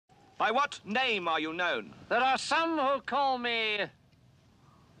By what name are you known? There are some who call me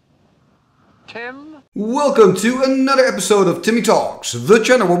Tim. Welcome to another episode of Timmy Talks, the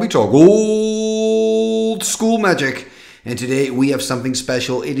channel where we talk old school magic. And today we have something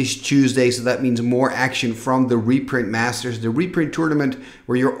special. It is Tuesday, so that means more action from the Reprint Masters, the reprint tournament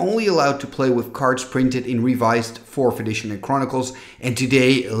where you're only allowed to play with cards printed in revised 4th Edition and Chronicles. And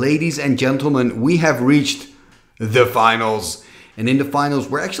today, ladies and gentlemen, we have reached the finals. And in the finals,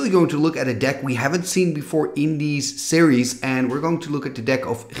 we're actually going to look at a deck we haven't seen before in these series. And we're going to look at the deck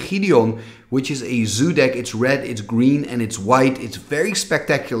of Gideon, which is a zoo deck. It's red, it's green, and it's white. It's very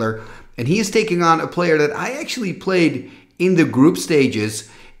spectacular. And he is taking on a player that I actually played in the group stages.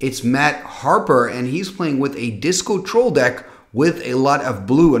 It's Matt Harper, and he's playing with a Disco Troll deck with a lot of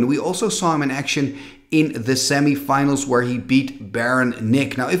blue. And we also saw him in action in the semifinals where he beat Baron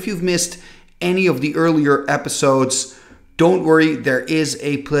Nick. Now, if you've missed any of the earlier episodes, don't worry, there is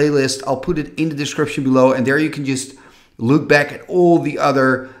a playlist. I'll put it in the description below, and there you can just look back at all the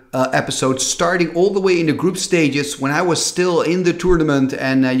other episodes, starting all the way in the group stages when I was still in the tournament,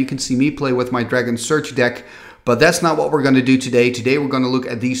 and you can see me play with my Dragon Search deck. But that's not what we're going to do today. Today we're going to look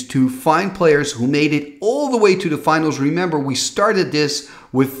at these two fine players who made it all the way to the finals. Remember, we started this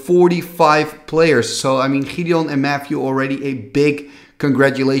with 45 players. So, I mean, Gideon and Matthew, already a big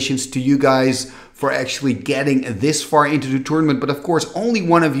congratulations to you guys for actually getting this far into the tournament. But of course, only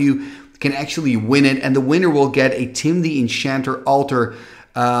one of you can actually win it, and the winner will get a Tim the Enchanter altar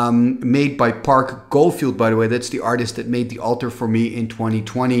made by Park Goldfield, by the way. That's the artist that made the altar for me in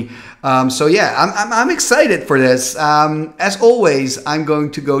 2020. So yeah, I'm excited for this. As always, I'm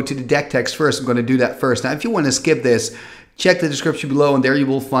going to go to the deck text first. I'm going to do that first. Now, if you want to skip this, check the description below, and there you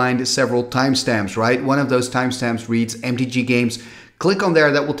will find several timestamps, right? One of those timestamps reads MTG Games. Click on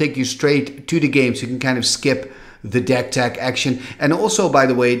there, that will take you straight to the game, so you can kind of skip the deck tech action. And also, by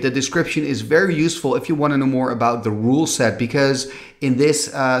the way, the description is very useful if you want to know more about the rule set, because in this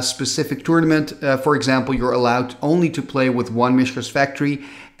specific tournament, for example, you're allowed only to play with one Mishra's Factory,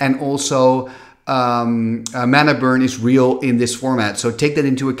 and also mana burn is real in this format. So take that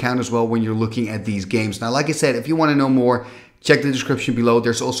into account as well when you're looking at these games. Now, like I said, if you want to know more, check the description below.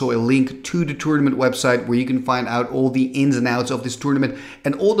 There's also a link to the tournament website where you can find out all the ins and outs of this tournament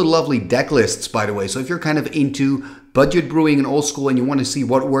and all the lovely deck lists, by the way. So if you're kind of into budget brewing and old school and you want to see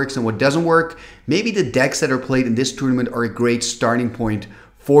what works and what doesn't work, maybe the decks that are played in this tournament are a great starting point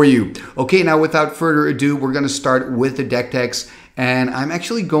for you. Okay, now without further ado, we're going to start with the deck techs. And I'm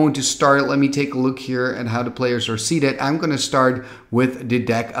actually going to start, let me take a look here at how the players are seated. I'm going to start with the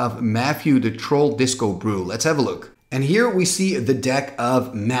deck of Matthew, the Troll Disco Brew. Let's have a look. And here we see the deck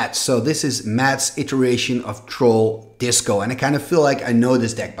of Matt. So this is Matt's iteration of Troll Disco. And I kind of feel like I know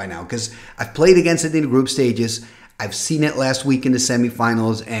this deck by now because I've played against it in the group stages. I've seen it last week in the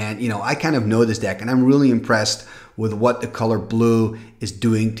semifinals. And, you know, I kind of know this deck. And I'm really impressed with what the color blue is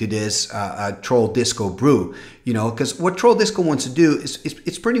doing to this Troll Disco Brew. You know, because what Troll Disco wants to do is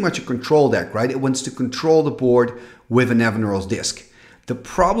it's pretty much a control deck, right? It wants to control the board with an Evanural's Disc. The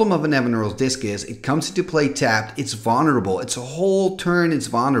problem of an Evanural's Disc is it comes into play tapped, it's vulnerable. It's a whole turn, it's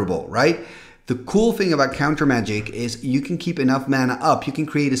vulnerable, right? The cool thing about counter magic is you can keep enough mana up. You can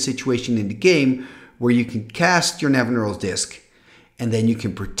create a situation in the game where you can cast your Evanural's Disc and then you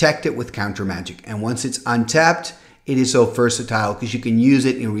can protect it with counter magic. And once it's untapped, it is so versatile because you can use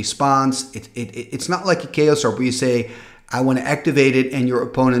it in response. It's not like a Chaos Orb where you say, I want to activate it, and your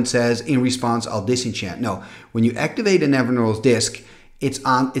opponent says, in response, I'll disenchant. No, when you activate an Evanural's Disc, its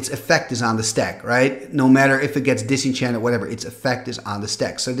effect is on the stack, right? No matter if it gets disenchanted, whatever, its effect is on the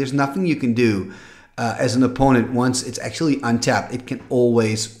stack. So there's nothing you can do as an opponent once it's actually untapped. It can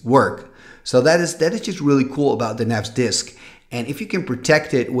always work. So that is just really cool about the Nev's Disc. And if you can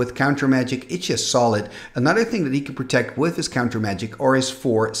protect it with counter magic, it's just solid. Another thing that he can protect with his counter magic or is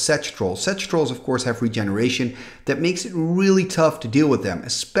for Setch Trolls. Setch Trolls, of course, have regeneration that makes it really tough to deal with them,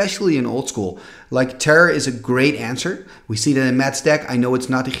 especially in old school. Like Terror is a great answer. We see that in Matt's deck. I know it's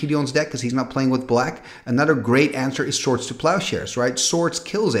not the Gideon's deck because he's not playing with black. Another great answer is Swords to Plowshares, right? Swords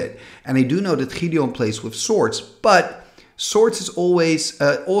kills it. And I do know that Gideon plays with Swords, but Swords is always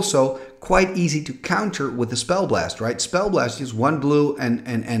also quite easy to counter with the Spell Blast, right? Spell Blast is 1 blue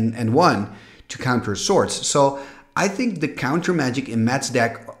and 1 to counter Swords. So I think the counter magic in Matt's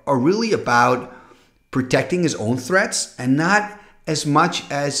deck are really about protecting his own threats and not as much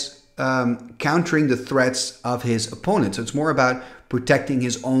as countering the threats of his opponent. So it's more about protecting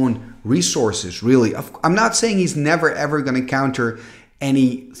his own resources, really. I'm not saying he's never ever going to counter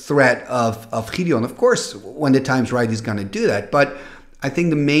any threat of Gideon. Of course, when the time's right, he's going to do that. But I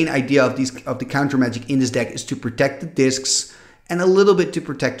think the main idea of the counter magic in this deck is to protect the discs and a little bit to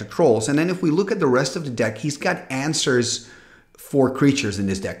protect the trolls. And then if we look at the rest of the deck, he's got answers for creatures in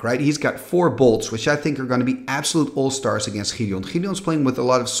this deck, right? He's got 4 bolts, which I think are going to be absolute all-stars against Gideon. Gideon's playing with a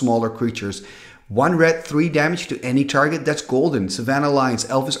lot of smaller creatures. 1 red, 3 damage to any target, that's golden. Savannah Lions,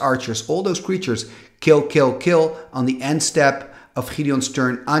 Elvish Archers, all those creatures, kill, kill, kill. On the end step of Gideon's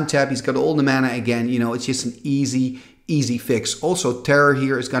turn, untap, he's got all the mana again. You know, it's just an easy fix. Also, Terror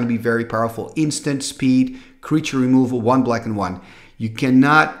here is going to be very powerful. Instant speed, creature removal, 1 black and 1. You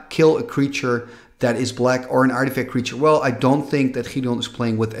cannot kill a creature that is black or an artifact creature. Well, I don't think that Gideon is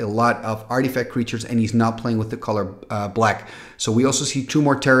playing with a lot of artifact creatures, and he's not playing with the color black. So we also see 2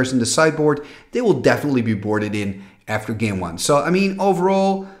 more terrors in the sideboard. They will definitely be boarded in after game 1. So, I mean,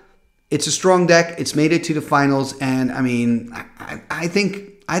 overall, it's a strong deck. It's made it to the finals, and I mean, I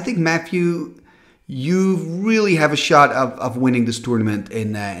think Matthew, you really have a shot of winning this tournament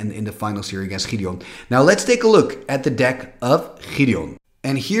in the finals here against Gideon. Now let's take a look at the deck of Gideon.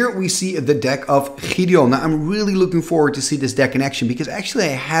 And here we see the deck of Gideon. Now I'm really looking forward to see this deck in action, because actually I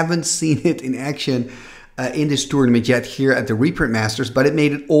haven't seen it in action in this tournament yet here at the Reprint Masters, but it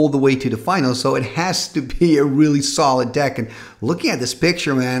made it all the way to the finals, so it has to be a really solid deck. And looking at this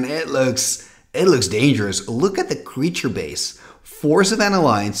picture, man, it looks dangerous. Look at the creature base. 4 Savannah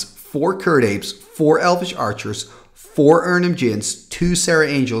Lions, 4 Curd Apes, 4 Elvish Archers, 4 Urnham Djinns, 2 Serra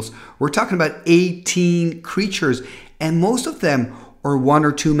Angels. We're talking about 18 creatures, and most of them are 1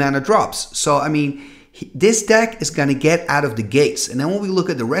 or 2 mana drops. So, I mean, this deck is going to get out of the gates. And then when we look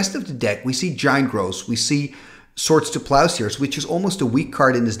at the rest of the deck, we see Giant Growths, we see Swords to Plowshares, which is almost a weak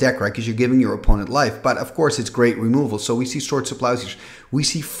card in this deck, right? Because you're giving your opponent life. But of course, it's great removal. So we see Swords to Plowshares. We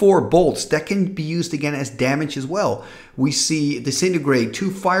see 4 bolts that can be used again as damage as well. We see Disintegrate, 2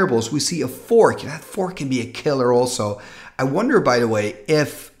 fireballs. We see a fork. That fork can be a killer also. I wonder, by the way,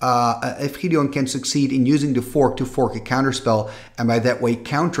 if Gideon can succeed in using the fork to fork a counterspell, and by that way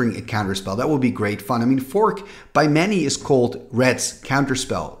countering a counterspell. That would be great fun. I mean, fork by many is called red's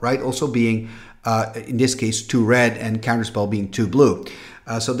counterspell, right? Also being, in this case, 2 red and counterspell being 2 blue.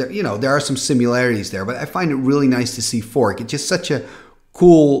 So there, you know, there are some similarities there, but I find it really nice to see fork. It's just such a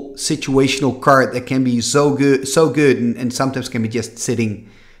cool situational card that can be so good, and sometimes can be just sitting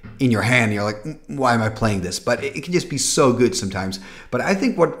in your hand. You're like, why am I playing this? But it can just be so good sometimes. But I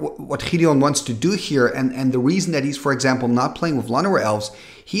think what Gideon wants to do here, and the reason that he's, for example, not playing with Llanowar Elves,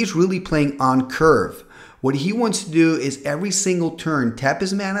 he's really playing on curve. What he wants to do is every single turn tap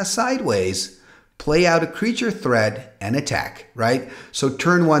his mana sideways, play out a creature threat, and attack, right? So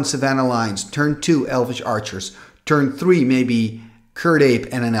turn 1 Savannah Lions, turn 2 Elvish Archers, turn 3 maybe Curd Ape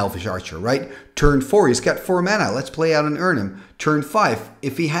and an Elvish Archer, right? Turn 4, he's got 4 mana. Let's play out an Urnham. Turn 5,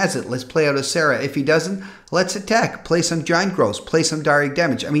 if he has it, let's play out a Serra. If he doesn't, let's attack. Play some Giant Growths. Play some direct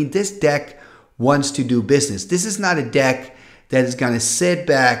damage. I mean, this deck wants to do business. This is not a deck that is going to sit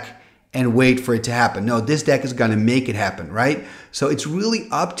back and wait for it to happen. No, this deck is going to make it happen, right? So it's really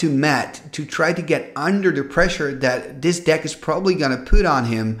up to Matt to try to get under the pressure that this deck is probably going to put on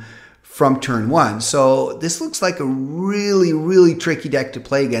him from turn 1. So this looks like a really tricky deck to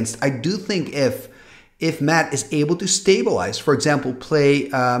play against. I do think if Matt is able to stabilize, for example, play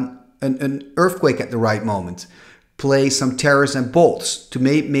an Earthquake at the right moment, play some Terrors and Bolts to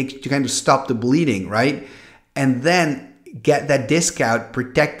make to kind of stop the bleeding, right? And then get that disc out,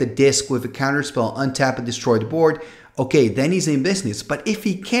 protect the disc with a counterspell, untap and destroy the board. Okay, then he's in business. But if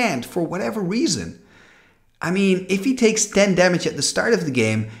he can't, for whatever reason, I mean, if he takes 10 damage at the start of the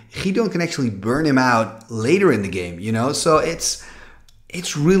game, Gideon can actually burn him out later in the game, you know? So it's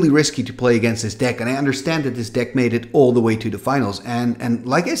really risky to play against this deck, and I understand that this deck made it all the way to the finals. And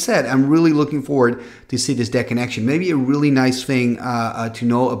like I said, I'm really looking forward to see this deck in action. Maybe a really nice thing to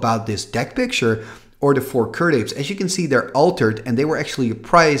know about this deck picture, or the 4 Curd Apes. As you can see, they're altered, and they were actually a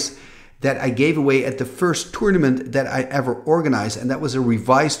prize that I gave away at the first tournament that I ever organized, and that was a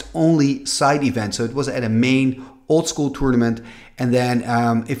revised only side event. So it was at a main old school tournament, and then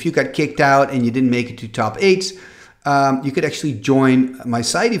if you got kicked out and you didn't make it to top 8, you could actually join my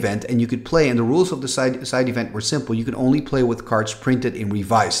side event and you could play, and the rules of the side event were simple. You could only play with cards printed in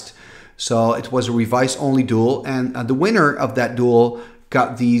revised. So it was a revised only duel, and the winner of that duel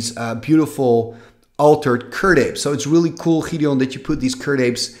got these beautiful altered Curd Apes. So it's really cool, Gideon, that you put these Curd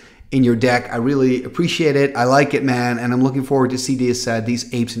Apes in your deck. I really appreciate it. I like it, man, and I'm looking forward to see these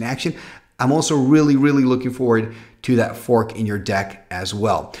apes in action. I'm also really looking forward to that fork in your deck as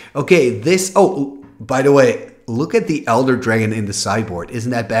well. Okay, oh, by the way, look at the Elder Dragon in the sideboard.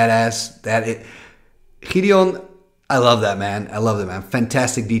 Isn't that badass? Gideon, I love that, man. I love that, man.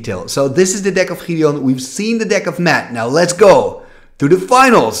 Fantastic detail. So this is the deck of Gideon. We've seen the deck of Matt. Now let's go to the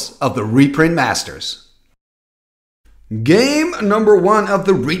finals of the Reprint Masters. Game number 1 of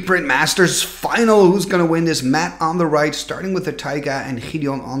the Reprint Masters final. Who's going to win this? Matt on the right, starting with the Taiga, and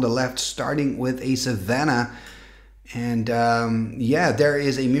Gideon on the left, starting with a Savannah. And yeah, there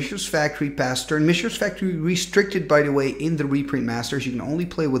is a Mishra's Factory pass turn. Mishra's Factory restricted, by the way, in the Reprint Masters. You can only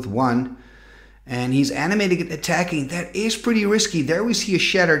play with 1. And he's animating it, attacking. That is pretty risky. There we see a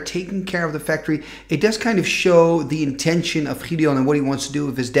Shatter taking care of the factory. It does kind of show the intention of Gideon and what he wants to do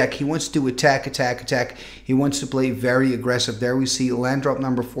with his deck. He wants to attack, attack, attack. He wants to play very aggressive. There we see land drop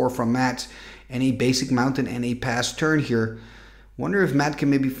number 4 from Matt. And a basic mountain and a pass turn here. Wonder if Matt can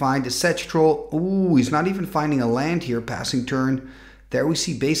maybe find a Sedge Troll. Ooh, he's not even finding a land here. Passing turn. There we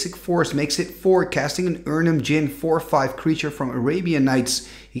see basic force, makes it 4, casting an Urnum Jinn 4/5 creature from Arabian Nights.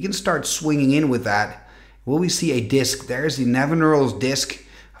 He can start swinging in with that. Will we see a disc? There's the Nevinyrral's disc.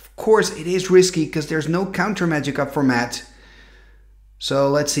 Of course, it is risky because there's no counter magic up for Matt. So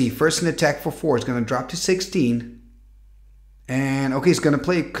let's see. First an attack for 4. It's going to drop to 16. And okay, he's going to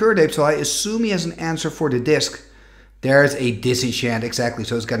play a Kurdape, so I assume he has an answer for the disc. There's a disenchant, exactly.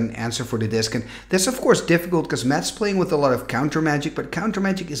 So it's got an answer for the disc. And that's, of course, difficult because Matt's playing with a lot of counter magic, but counter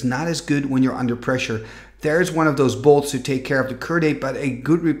magic is not as good when you're under pressure. There's one of those bolts to take care of the Kurdape, but a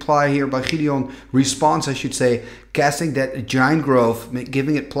good reply here by Gideon, response, I should say, casting that Giant Growth,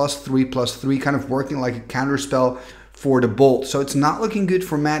 giving it +3/+3, kind of working like a counter spell for the bolt. So it's not looking good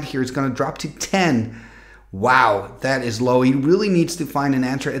for Matt here. It's going to drop to 10. Wow, that is low. He really needs to find an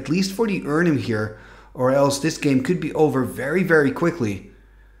answer, at least for the Urnum here, or else this game could be over very, very quickly.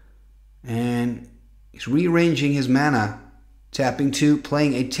 And he's rearranging his mana, tapping 2,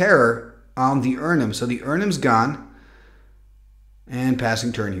 playing a Terror on the Urnum. So the Urnum's gone, and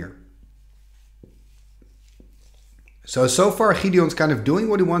passing turn here. So far Gideon's kind of doing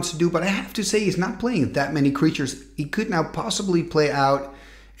what he wants to do, but I have to say he's not playing that many creatures. He could now possibly play out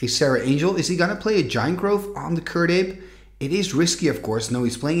a Serra Angel. Is he going to play a Giant Growth on the Kurdape? It is risky, of course. No,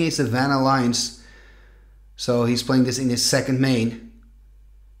 he's playing a Savannah Alliance. So he's playing this in his second main.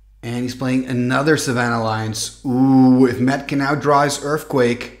 And he's playing another Savannah Alliance. Ooh, if Matt can now draw his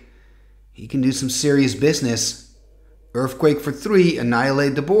Earthquake, he can do some serious business. Earthquake for 3,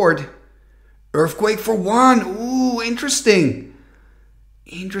 annihilate the board. Earthquake for 1. Ooh, interesting.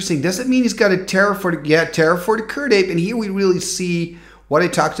 Interesting. Does it mean he's got a Terror for the... Yeah, Terror for the Kurdape. And here we really see what I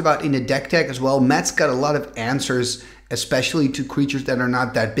talked about in the deck tag as well. Matt's got a lot of answers, especially to creatures that are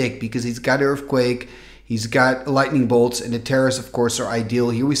not that big, because he's got Earthquake, he's got Lightning Bolts, and the Terrors, of course, are ideal.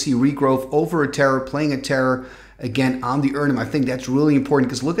 Here we see Regrowth over a Terror, playing a Terror again on the Urnum. I think that's really important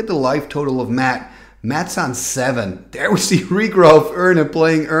because look at the life total of Matt. Matt's on 7. There we see Regrowth, Urnum,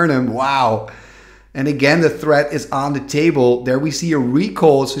 playing Urnum. Wow. And again, the threat is on the table. There we see a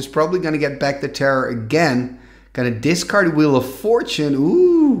Recall, so he's probably going to get back the Terror again. Going to discard Wheel of Fortune.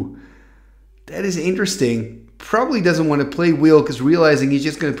 Ooh, that is interesting. Probably doesn't want to play Wheel because realizing he's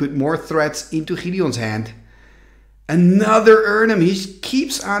just going to put more threats into Gideon's hand. Another Urnum. He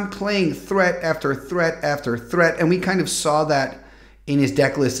keeps on playing threat after threat after threat. And we kind of saw that in his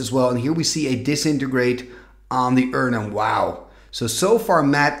deck list as well. And here we see a Disintegrate on the Urnum. Wow. So far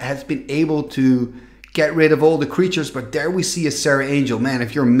Matt has been able to get rid of all the creatures. But there we see a Serra Angel. Man,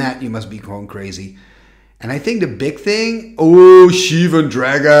 if you're Matt, you must be going crazy. And I think the big thing... Oh, Shivan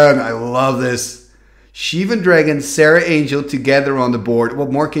Dragon. I love this. Shivan Dragon, Serra Angel together on the board.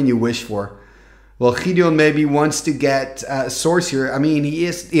 What more can you wish for? Well, Gideon maybe wants to get Swords here. I mean, he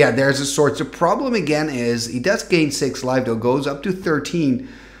is... Yeah, there's a Swords. The problem again is he does gain 6 life, though. Goes up to 13.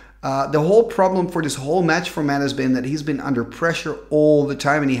 The whole problem for this whole match for Matt has been that he's been under pressure all the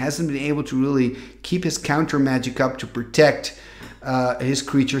time. And he hasn't been able to really keep his counter magic up to protect his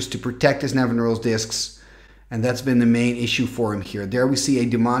creatures, to protect his Nevinyrral's discs. And that's been the main issue for him here. There we see a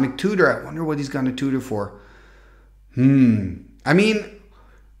Demonic Tutor. I wonder what he's going to tutor for. I mean,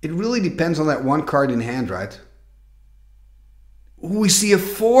 it really depends on that one card in hand, right? Ooh, we see a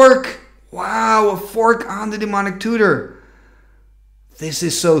Fork. Wow, a Fork on the Demonic Tutor. This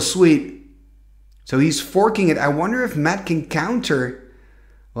is so sweet. So he's forking it. I wonder if Matt can counter.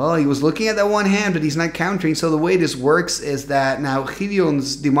 Well, he was looking at that one hand, but he's not countering. So the way this works is that now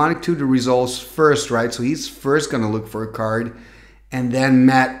Gideon's Demonic Tutor resolves first, right? So he's first going to look for a card, and then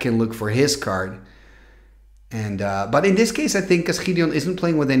Matt can look for his card. And but in this case, I think because Gideon isn't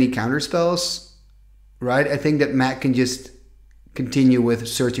playing with any counter spells, right? I think that Matt can just continue with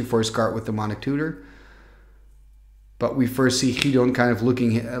searching for his card with Demonic Tutor. But we first see Gideon kind of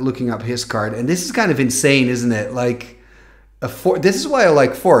looking up his card, and this is kind of insane, isn't it? Like. This is why I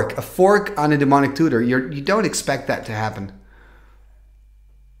like Fork. A Fork on a Demonic Tutor. You don't expect that to happen.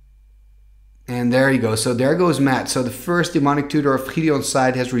 And there you go. So there goes Matt. So the first Demonic Tutor of Gideon's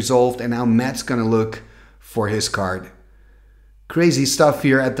side has resolved. And now Matt's going to look for his card. Crazy stuff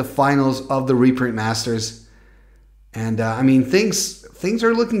here at the finals of the Reprint Masters. And I mean, things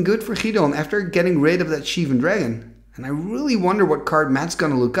are looking good for Gideon after getting rid of that Sheevan Dragon. And I really wonder what card Matt's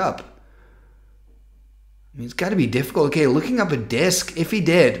going to look up. I mean, it's got to be difficult. Okay, looking up a disc, if he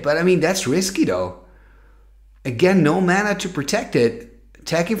did. But I mean, that's risky though. Again, no mana to protect it.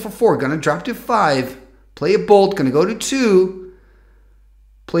 Attacking for 4, going to drop to 5. Play a Bolt, going to go to 2.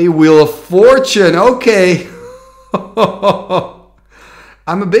 Play a Wheel of Fortune. Okay.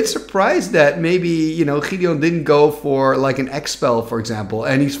 I'm a bit surprised that maybe, you know, Gideon didn't go for like an Expel, for example,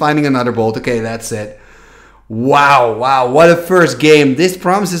 and he's finding another Bolt. Okay, that's it. Wow, what a first game. This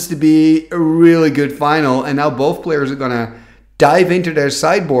promises to be a really good final, and now both players are going to dive into their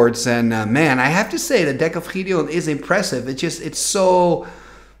sideboards, and man, I have to say the deck of Gideon is impressive. It's so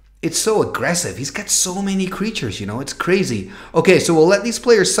aggressive. He's got so many creatures, you know, it's crazy. Okay, so we'll let these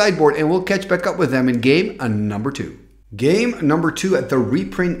players sideboard, and we'll catch back up with them in game number 2. Game number 2 at the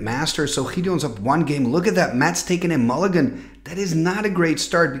Reprint Masters. So Gideon's up 1 game. Look at that. Matt's taking a mulligan. That is not a great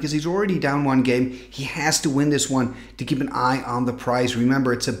start because he's already down 1 game. He has to win this one to keep an eye on the prize.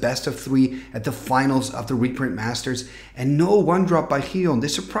 Remember, it's a best of 3 at the finals of the Reprint Masters. And no 1-drop by Gideon.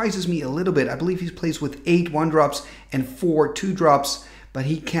 This surprises me a little bit. I believe he plays with 8 1-drops and 4 2-drops, but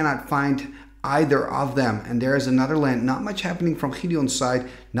he cannot find either of them. And there is another land. Not much happening from Gideon's side,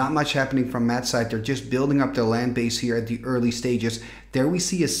 not much happening from Matt's side. They're just building up their land base here at the early stages. There we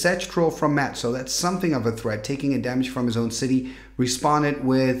see a Sedge Troll from Matt, so that's something of a threat, taking a damage from his own city. Responded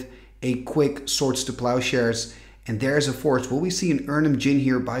with a quick Swords to Plowshares, and there's a force. Will we see an Urnham Djinn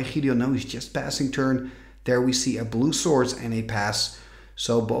here by Gideon? No, he's just passing turn. There we see a Blue Swords and a pass.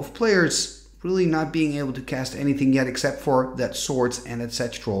 So both players really not being able to cast anything yet except for that Swords and that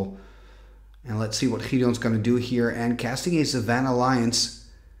Sedge Troll. And let's see what Gideon's going to do here. And casting a Savannah Alliance.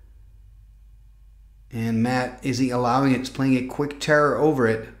 And Matt, is he allowing it? He's playing a quick Terror over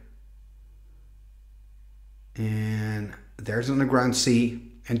it. And there's an Underground Sea.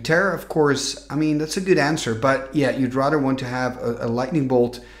 And Terror, of course, I mean, that's a good answer. But yeah, you'd rather want to have a Lightning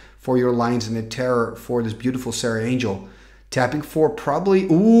Bolt for your lines and a Terror for this beautiful Serra Angel. Tapping 4, probably.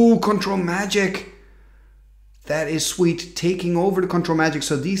 Ooh, Control Magic. That is sweet, taking over the Control Magic.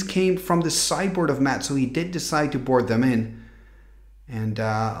 So these came from the sideboard of Matt, so he did decide to board them in. And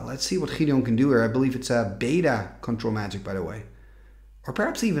let's see what Gideon can do here. I believe it's a beta Control Magic, by the way. Or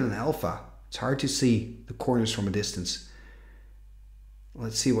perhaps even an alpha. It's hard to see the corners from a distance.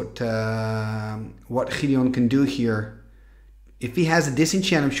 Let's see what Gideon can do here. If he has a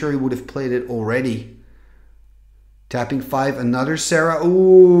Disenchant, I'm sure he would have played it already. Tapping 5, another Serra.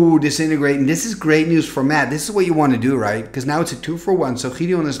 Ooh, Disintegrating. This is great news for Matt. This is what you want to do, right? Because now it's a 2-for-1. So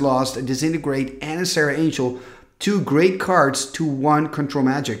Gideon has lost a Disintegrate and a Serra Angel. 2 great cards to 1 Control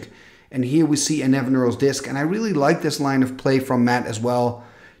Magic. And here we see a Nevinyrral's Disc. And I really like this line of play from Matt as well.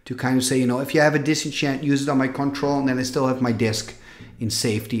 To kind of say, you know, if you have a Disenchant, use it on my control. And then I still have my disc in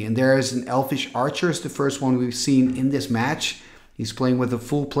safety. And there is an Elfish Archer. It's the first one we've seen in this match. He's playing with a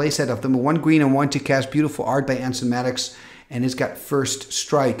full playset of them. 1 green and 1 to cast. Beautiful art by Anson Maddox. And it's got First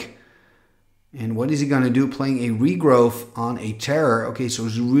Strike. And what is he going to do? Playing a Regrowth on a Terror. Okay, so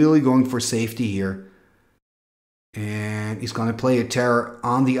he's really going for safety here. And he's going to play a Terror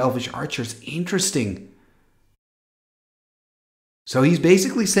on the Elfish Archers. Interesting. So he's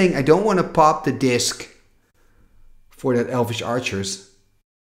basically saying, I don't want to pop the disc for that Elfish Archers.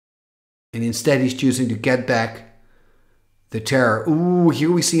 And instead he's choosing to get back the Terror. Ooh,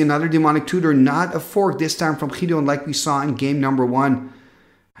 here we see another Demonic Tutor. Not a fork this time from Gideon like we saw in game number 1.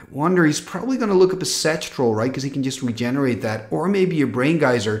 I wonder, he's probably going to look up a Sedge Troll, right? Because he can just regenerate that. Or maybe a Brain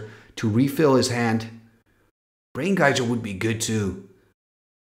Geyser to refill his hand. Brain Geyser would be good too.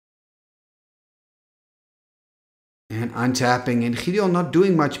 And untapping. And Gideon not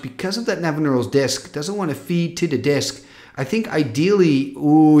doing much because of that Nevinyrral's Disc. Doesn't want to feed to the disc. I think ideally...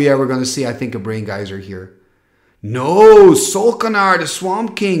 Ooh, yeah, we're going to see, I think, a Brain Geyser here. No, Solkanar, the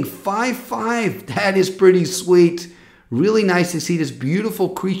Swamp King, 5/5. That is pretty sweet. Really nice to see this beautiful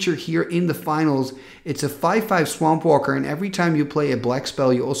creature here in the finals. It's a 5/5 Swamp Walker, and every time you play a black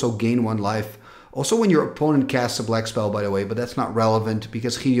spell, you also gain 1 life. Also when your opponent casts a black spell, by the way, but that's not relevant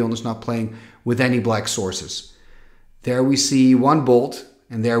because Gideon is not playing with any black sources. There we see 1 bolt,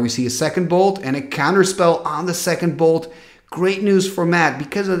 and there we see a second bolt, and a counterspell on the second bolt. Great news for Matt.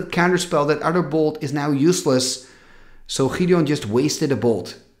 Because of the counterspell, that other bolt is now useless. So Gideon just wasted a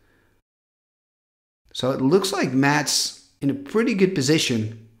bolt. So it looks like Matt's in a pretty good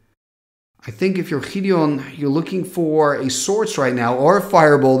position. I think if you're Gideon, you're looking for a Swords right now, or a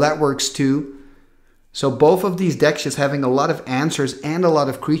Fireball, that works too. So both of these decks just having a lot of answers and a lot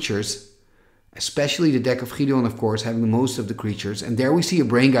of creatures. Especially the deck of Gideon, of course, having most of the creatures. And there we see a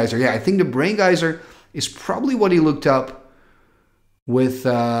Brain Geyser. Yeah, I think the Brain Geyser is probably what he looked up with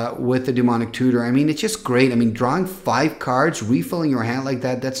the Demonic Tutor. I mean, it's just great. I mean, drawing 5 cards, refilling your hand like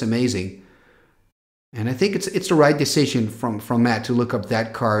that, that's amazing. And I think it's the right decision from Matt to look up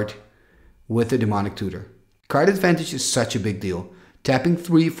that card with the Demonic Tutor. Card advantage is such a big deal. Tapping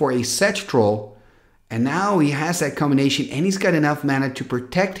 3 for a Sedge Troll, and now he has that combination, and he's got enough mana to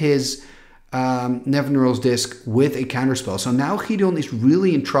protect his Nevinyrral's Disc with a counterspell. So now Gideon is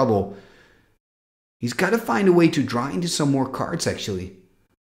really in trouble. He's got to find a way to draw into some more cards, actually.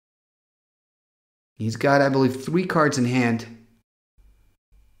 He's got, I believe, 3 cards in hand.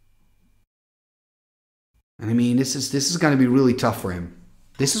 And I mean, this is going to be really tough for him.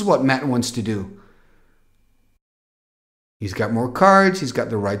 This is what Matt wants to do. He's got more cards. He's got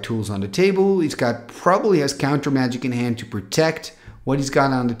the right tools on the table. He's got probably has counter magic in hand to protect what he's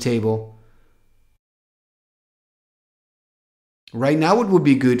got on the table. Right now, it would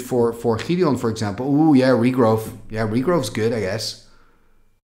be good for Gideon, for example. Ooh, yeah, Regrowth. Yeah, Regrowth's good, I guess.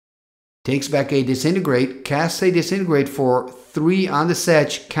 Takes back a Disintegrate. Casts a Disintegrate for 3 on the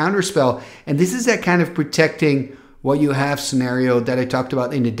Sedge. Counterspell. And this is that kind of protecting what you have scenario that I talked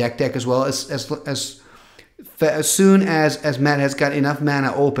about in the deck as well. As soon as Matt has got enough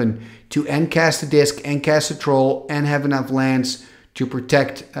mana open to cast a disc, cast a troll, and have enough lands to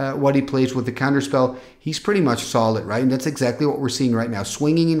protect what he plays with the counterspell, he's pretty much solid, right? And that's exactly what we're seeing right now.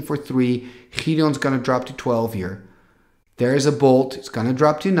 Swinging in for 3. Gideon's going to drop to 12 here. There's a Bolt. It's going to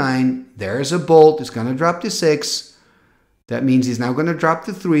drop to 9. There's a Bolt. It's going to drop to 6. That means he's now going to drop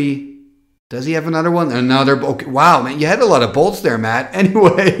to 3. Does he have another one? Another. Okay. Wow, man. You had a lot of bolts there, Matt.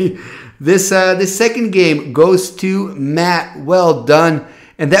 Anyway, this second game goes to Matt. Well done.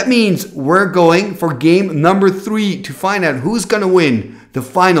 And that means we're going for game number 3 to find out who's going to win the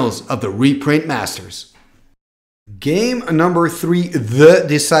finals of the Reprint Masters. Game number 3, the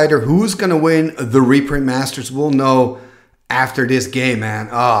decider. Who's going to win the Reprint Masters? We'll know after this game, man.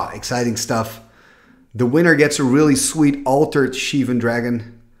 Exciting stuff. The winner gets a really sweet altered Shivan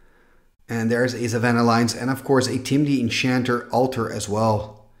Dragon. And there's a Savannah Lines. And of course, a Timmy Enchanter altar as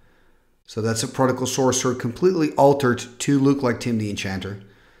well. So that's a Prodigal Sorcerer completely altered to look like Tim the Enchanter.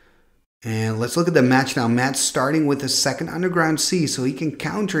 And let's look at the match now. Matt's starting with a second Underground Sea, so he can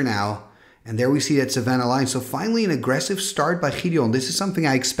counter now. And there we see that Savannah Line. So finally an aggressive start by Gideon. This is something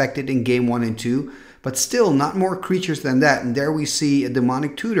I expected in game 1 and 2. But still, not more creatures than that. And there we see a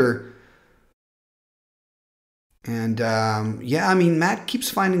Demonic Tutor. And yeah, I mean, Matt keeps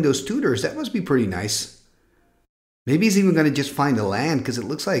finding those tutors. That must be pretty nice. Maybe he's even going to just find a land, because it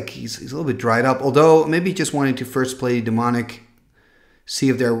looks like he's a little bit dried up. Although, maybe he just wanted to first play Demonic, see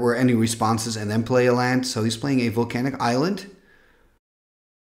if there were any responses, and then play a land. So he's playing a Volcanic Island.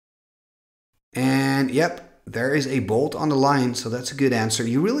 And, yep, there is a Bolt on the line, so that's a good answer.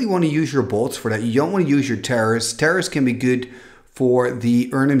 You really want to use your Bolts for that. You don't want to use your Terrors. Terrors can be good for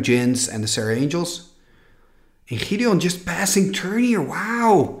the Urnham Djinns and the Serra Angels. And Gideon just passing turn here.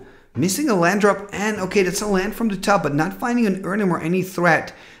 Wow. Missing a land drop. And, okay, that's a land from the top, but not finding an Urnham or any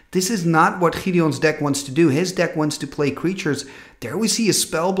threat. This is not what Gideon's deck wants to do. His deck wants to play creatures. There we see a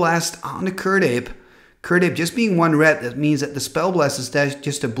Spell Blast on the Curdape. Curdape just being 1 red. That means that the Spell Blast is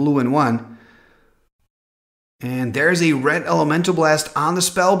just a blue and 1. And there's a red Elemental Blast on the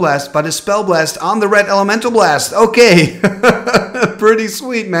Spell Blast, but a Spell Blast on the red Elemental Blast. Okay. Pretty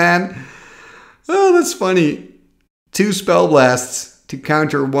sweet, man. Oh, that's funny. 2 Spell Blasts to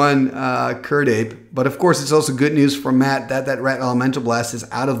counter 1 Curdape. But of course, it's also good news for Matt that that red Elemental Blast is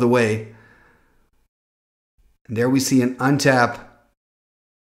out of the way. And there we see an untap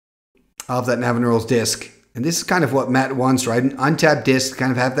of that Nevinyrral's Disc. And this is kind of what Matt wants, right? An untapped disc, kind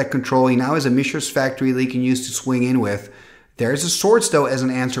of have that control. He now has a Mishra's Factory that he can use to swing in with. There's a Swords, though, as an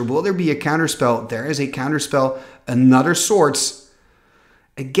answer. Will there be a counterspell? There is a counterspell. Another Swords.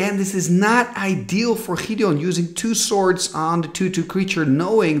 Again, this is not ideal for Gideon, using 2 swords on the 2/2 creature,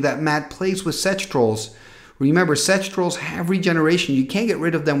 knowing that Matt plays with Sedge Trolls. Remember, Sedge Trolls have regeneration. You can't get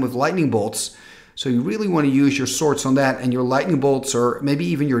rid of them with Lightning Bolts. So you really want to use your swords on that, and your Lightning Bolts, or maybe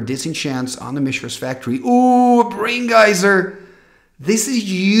even your Disenchants on the Mishra's Factory. Ooh, a Brain Geyser! This is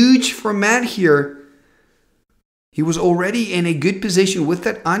huge for Matt here. He was already in a good position with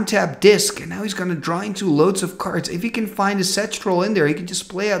that untapped disc, and now he's going to draw into loads of cards. If he can find a Sedge Troll in there, he can just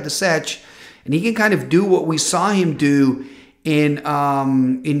play out the Sedge, and he can kind of do what we saw him do in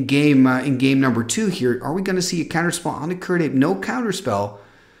game number 2 here. Are we going to see a counterspell on the Curdape? No counterspell.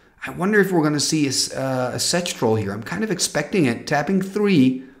 I wonder if we're going to see a Sedge Troll here. I'm kind of expecting it. Tapping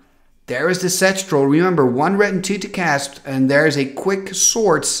 3. There is the Sedge Troll. Remember, 1 red and 2 to cast. And there's a quick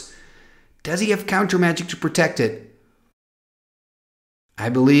Swords Does he have counter magic to protect it? I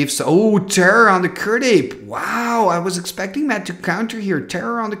believe so. Oh, Terror on the Curd Ape. Wow, I was expecting Matt to counter here.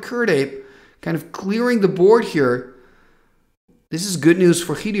 Terror on the Curd Ape. Kind of clearing the board here. This is good news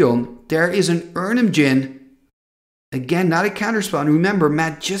for Gideon. There is an Urnham Djinn. Again, not a counterspell. And remember,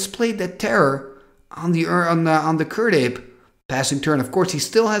 Matt just played that Terror on the Curd Ape. Passing turn. Of course, he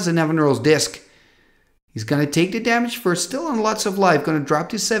still has a Nevinyrral's Disc. He's going to take the damage first. Still on lots of life. Going to drop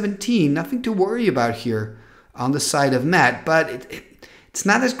to 17. Nothing to worry about here on the side of Matt. But it's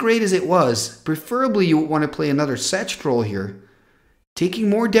not as great as it was. Preferably, you would want to play another Satch Troll here. Taking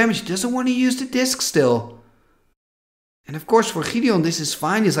more damage. Doesn't want to use the disc still. And of course, for Gideon, this is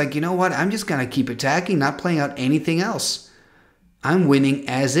fine. He's like, you know what? I'm just going to keep attacking, not playing out anything else. I'm winning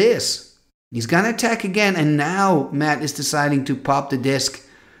as is. He's going to attack again. And now Matt is deciding to pop the disc.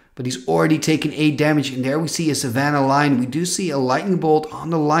 But he's already taken 8 damage. And there we see a Savannah Lion. We do see a Lightning Bolt on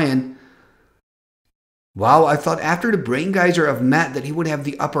the Lion. Wow, I thought after the Brain Geyser of Matt that he would have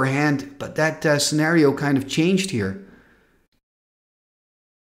the upper hand. But that scenario kind of changed here.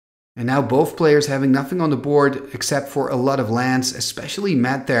 And now both players having nothing on the board except for a lot of lands. Especially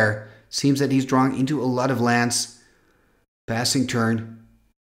Matt there. Seems that he's drawing into a lot of lands. Passing turn.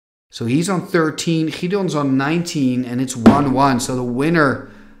 So he's on 13. Gideon's on 19. And it's 1-1. So the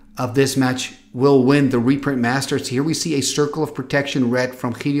winner of this match will win the Reprint Masters. Here we see a Circle of Protection red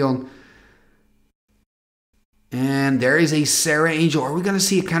from Gideon. And there is a Sarah Angel. Are we going to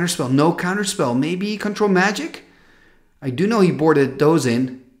see a counterspell? No counterspell. Maybe Control Magic? I do know he boarded those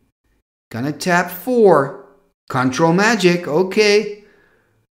in. Gonna tap 4. Control Magic. Okay.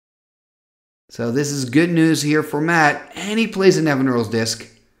 So this is good news here for Matt. And he plays a Nevinyrral's Disc.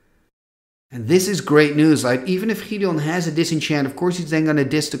 And this is great news. Like, even if Gideon has a disenchant, of course he's then going to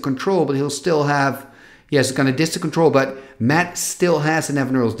disc to control, but he'll still have... Yes, he's going to disc to control, but Matt still has a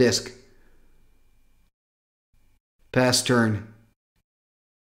Nevinyrral's Disc. Pass turn.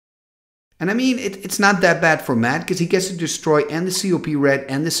 And I mean, it's not that bad for Matt, because he gets to destroy and the COP red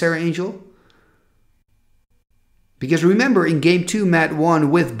and the Sarah Angel. Because remember, in game 2, Matt won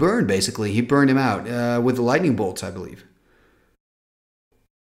with burn, basically. He burned him out with the lightning bolts, I believe.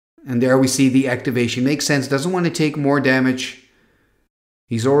 And there we see the activation. Makes sense. Doesn't want to take more damage.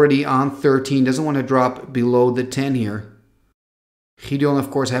 He's already on 13. Doesn't want to drop below the 10 here. Gideon,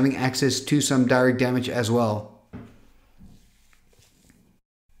 of course, having access to some direct damage as well.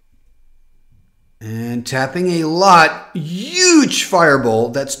 And tapping a lot. Huge Fireball.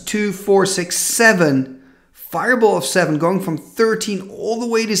 That's 2, 4, 6, 7. Fireball of 7 going from 13 all the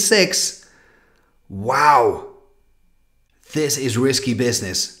way to 6. Wow. This is risky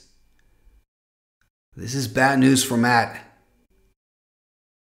business. This is bad news for Matt.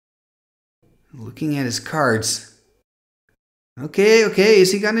 Looking at his cards. Okay.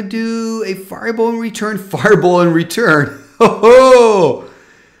 Is he going to do a Fireball in return? Fireball in return. Ho!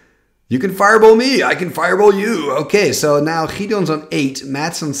 You can Fireball me. I can Fireball you. Okay, so now Gideon's on 8.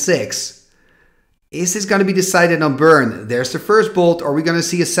 Matt's on 6. Is this going to be decided on burn? There's the first bolt. Are we going to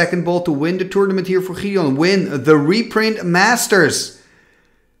see a second bolt to win the tournament here for Gideon? Win the Reprint Masters.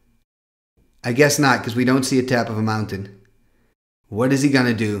 I guess not, because we don't see a tap of a mountain. What is he going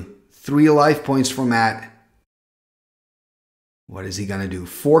to do? 3 life points for Matt. What is he going to do?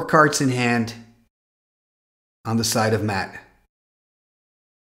 4 cards in hand on the side of Matt.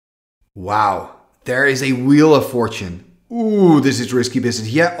 Wow. There is a Wheel of Fortune. Ooh, this is risky business.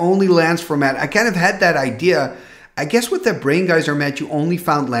 Yeah, only lands for Matt. I kind of had that idea. I guess with the Brain Geyser, Matt, you only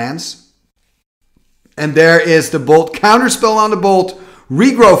found lands. And there is the bolt. Counterspell on the bolt.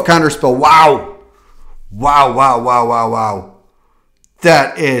 Regrowth counterspell. Wow. Wow.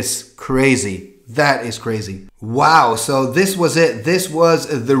 That is crazy. That is crazy. Wow. So this was it. This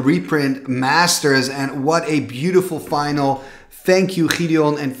was the Reprint Masters. And what a beautiful final. Thank you,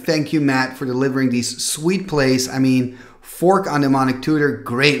 Gideon. And thank you, Matt, for delivering these sweet plays. I mean, Fork on Demonic Tutor.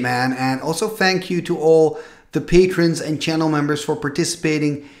 Great, man. And also thank you to all the patrons and channel members for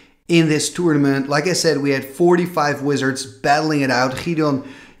participating in this tournament. Like I said, we had 45 wizards battling it out. Gideon,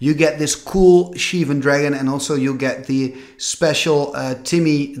 you get this cool Shivan Dragon, and also you'll get the special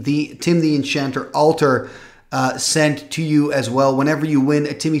Timmy, the Enchanter altar sent to you as well. Whenever you win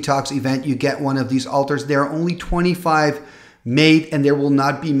a Timmy Talks event, you get one of these altars. There are only 25 made, and there will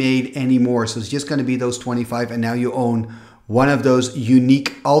not be made anymore. So it's just going to be those 25, and now you own one of those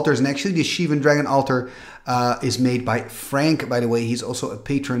unique altars. And actually, the Shivan Dragon altar is made by Frank, by the way. He's also a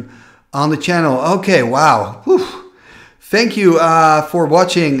patron on the channel. Okay, wow. Whew. Thank you for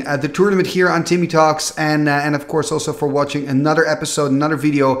watching the tournament here on Timmy Talks, and of course also for watching another episode, another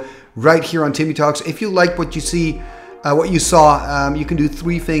video right here on Timmy Talks. If you like what you see, what you saw, you can do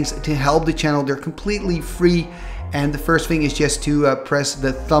 3 things to help the channel. They're completely free. And the first thing is just to press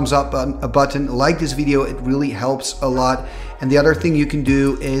the thumbs up button, like this video. It really helps a lot. And the other thing you can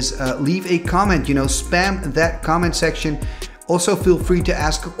do is leave a comment, spam that comment section. Also feel free to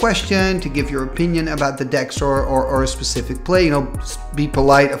ask a question, to give your opinion about the decks or a specific play. Be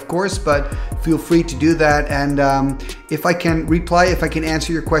polite, of course, but feel free to do that. And if I can reply, if I can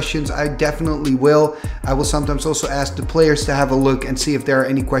answer your questions, I definitely will. I will sometimes also ask the players to have a look and see if there are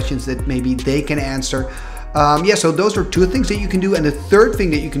any questions that maybe they can answer. So those are 2 things that you can do. And the third thing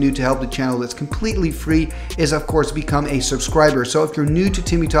that you can do to help the channel that's completely free is, of course, become a subscriber. So if you're new to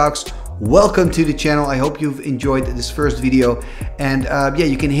Timmy Talks, welcome to the channel. I hope you've enjoyed this first video. And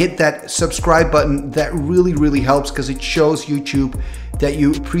you can hit that subscribe button. That really helps, because it shows YouTube that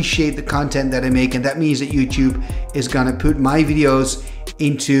you appreciate the content that I make. And that means that YouTube is gonna put my videos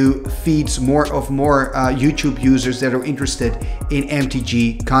into feeds more YouTube users that are interested in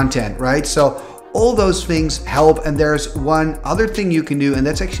MTG content, right? So all those things help. And there's one other thing you can do, and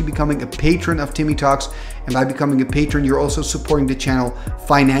that's actually becoming a patron of Timmy Talks. And by becoming a patron, you're also supporting the channel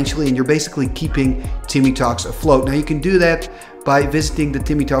financially, and you're basically keeping Timmy Talks afloat. Now you can do that by visiting the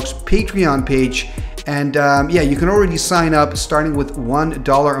Timmy Talks Patreon page. And you can already sign up starting with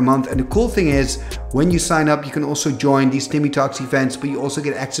 $1 a month. And the cool thing is, when you sign up, you can also join these Timmy Talks events, but you also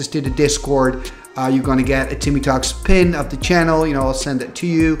get access to the Discord. You're gonna get a Timmy Talks pin of the channel. I'll send it to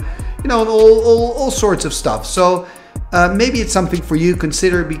you. And all sorts of stuff. So maybe it's something for you.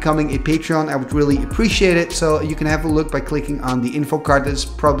 Consider becoming a Patreon. I would really appreciate it. So you can have a look by clicking on the info card that's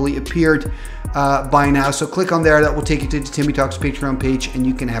probably appeared by now. So click on there. That will take you to the Timmy Talks Patreon page, and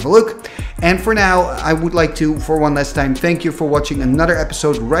you can have a look. And for now, I would like to, for one last time, thank you for watching another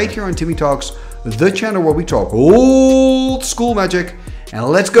episode right here on Timmy Talks, the channel where we talk old school magic. And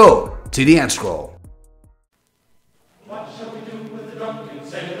let's go to the end scroll. What shall we do with the drunken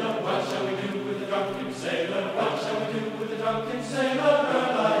sailor? What shall we do with the drunken sailor? What shall we do with the drunken sailor?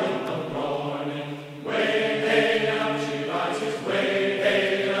 Early in the morning, way hey and up she rises, way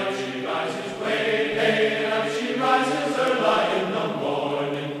hey and up she rises, way hey and up she rises. Early in the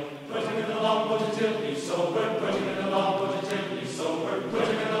morning, put him in the longboat until he's sober, put him in the longboat until he's sober, put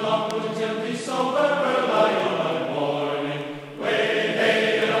him in the longboat until he's sober. Early in the morning, way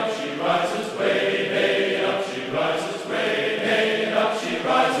hey and up she rises, way hey and up she rises. She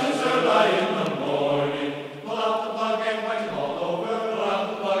rises early in the morning. Pull out the plug and wet him all over. Pull out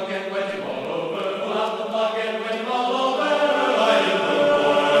the plug and wet him all over. Pull out the plug and wet him all over. Early in the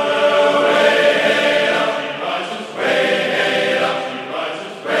morning. Way hey up she rises. Way hey up she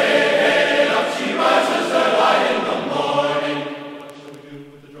rises. Way hey up she rises early in the morning. What shall we do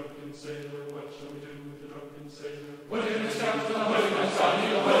with the drunken sailor? What shall we do with the drunken sailor? Put him in the scouts to the hood, my son.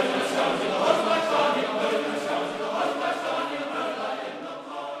 Put him in the scouts to the hood, my son. Put him in the scouts to the hood, my son.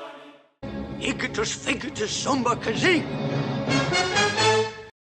 Igitus figitus sumba kazee.